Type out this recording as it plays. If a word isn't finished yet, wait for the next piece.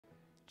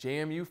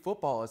JMU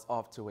football is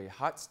off to a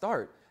hot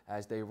start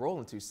as they roll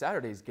into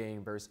Saturday's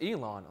game versus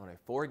Elon on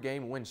a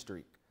 4-game win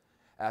streak.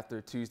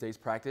 After Tuesday's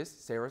practice,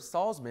 Sarah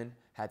Salzman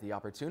had the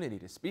opportunity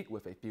to speak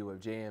with a few of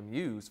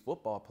JMU's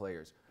football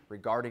players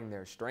regarding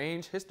their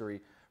strange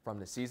history from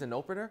the season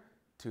opener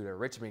to the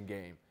Richmond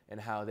game and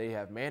how they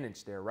have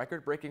managed their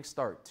record-breaking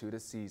start to the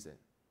season.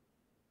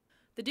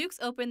 The Dukes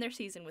opened their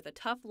season with a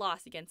tough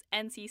loss against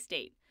NC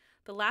State.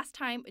 The last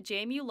time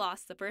JMU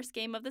lost the first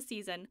game of the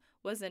season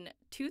was in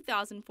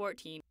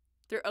 2014.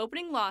 Their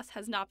opening loss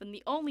has not been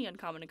the only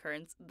uncommon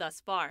occurrence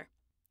thus far.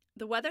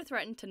 The weather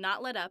threatened to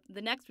not let up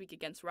the next week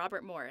against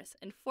Robert Morris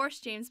and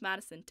forced James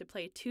Madison to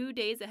play 2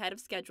 days ahead of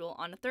schedule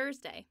on a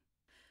Thursday.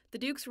 The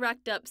Dukes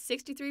racked up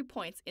 63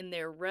 points in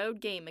their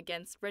road game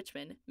against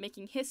Richmond,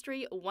 making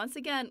history once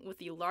again with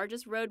the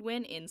largest road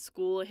win in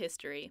school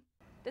history.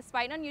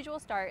 Despite an unusual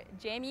start,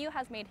 JMU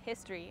has made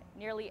history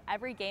nearly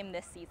every game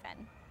this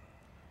season.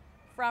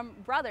 From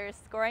brothers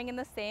scoring in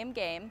the same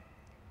game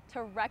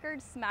to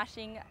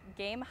record-smashing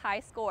game-high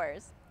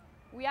scores,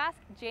 we asked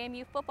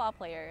JMU football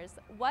players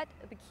what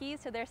the keys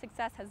to their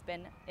success has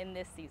been in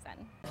this season.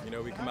 You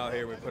know, we come out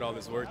here, we put all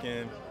this work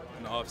in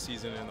the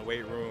off-season in the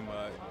weight room.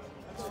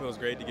 It feels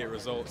great to get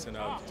results and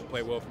to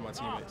play well for my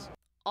teammates.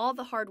 All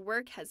the hard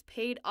work has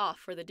paid off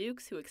for the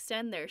Dukes, who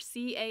extend their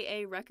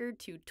CAA record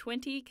to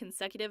 20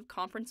 consecutive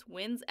conference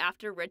wins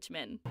after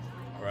Richmond.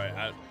 Right.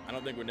 I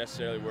don't think we're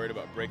necessarily worried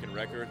about breaking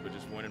records, but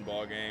just winning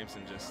ball games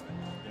and just,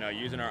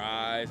 using our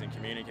eyes and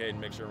communicating,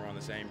 make sure we're on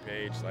the same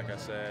page, like I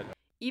said.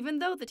 Even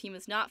though the team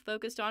is not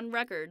focused on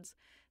records,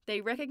 they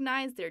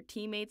recognize their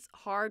teammates'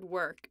 hard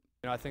work.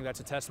 I think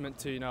that's a testament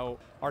to,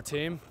 our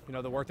team,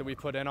 the work that we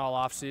put in all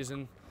off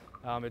season.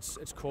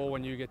 It's cool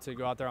when you get to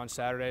go out there on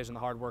Saturdays and the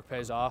hard work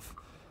pays off.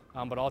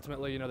 But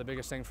ultimately, the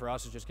biggest thing for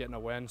us is just getting a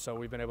win. So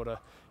we've been able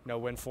to,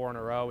 win 4 in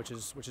a row, which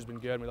has been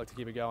good, and we'd like to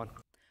keep it going.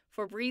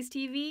 For Breeze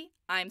TV,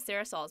 I'm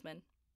Sarah Salzman.